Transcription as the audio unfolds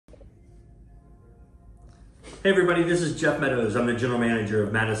Hey everybody, this is Jeff Meadows. I'm the general manager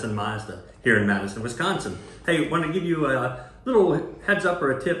of Madison Mazda here in Madison, Wisconsin. Hey, want to give you a little heads up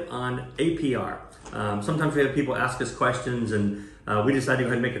or a tip on APR. Sometimes we have people ask us questions and we decided to go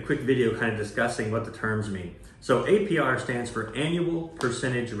ahead and make a quick video kind of discussing what the terms mean. So APR stands for annual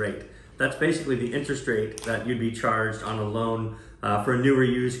percentage rate. That's basically the interest rate that you'd be charged on a loan for a new or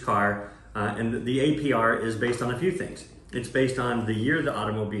used car. And the APR is based on a few things. It's based on the year of the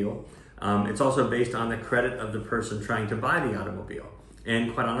automobile. It's also based on the credit of the person trying to buy the automobile.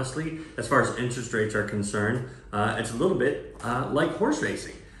 And quite honestly, as far as interest rates are concerned, it's a little bit like horse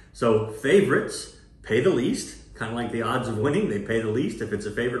racing. So favorites pay the least, kind of like the odds of winning, they pay the least if it's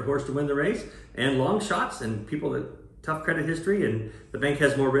a favorite horse to win the race. And long shots and people with tough credit history and the bank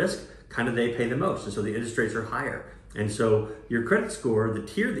has more risk, kind of they pay the most. And so the interest rates are higher. And so your credit score, the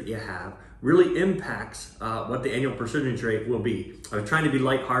tier that you have, really impacts what the annual percentage rate will be. I was trying to be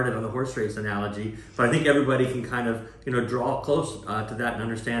lighthearted on the horse race analogy, but I think everybody can kind of draw close to that and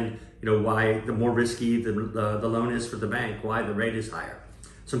understand why the more risky the loan is for the bank, why the rate is higher.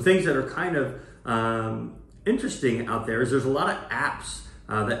 Some things that are kind of interesting out there is there's a lot of apps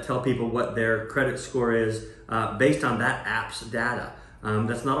that tell people what their credit score is based on that app's data.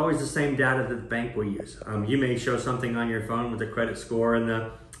 That's not always the same data that the bank will use. You may show something on your phone with a credit score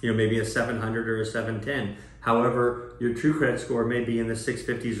and maybe a 700 or a 710. However, your true credit score may be in the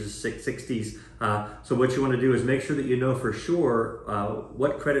 650s or 660s. So what you want to do is make sure that you know for sure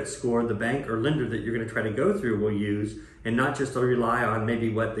what credit score the bank or lender that you're going to try to go through will use, and not just to rely on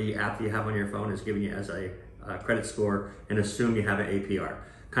maybe what the app you have on your phone is giving you as a credit score and assume you have an APR.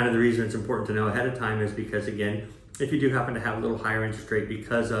 Kind of the reason it's important to know ahead of time is because, again, if you do happen to have a little higher interest rate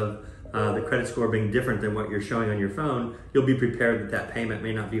because of the credit score being different than what you're showing on your phone, you'll be prepared that that payment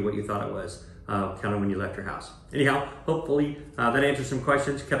may not be what you thought it was kind of when you left your house. Anyhow, hopefully that answers some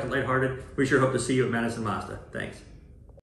questions, kept it lighthearted. We sure hope to see you at Madison Mazda. Thanks.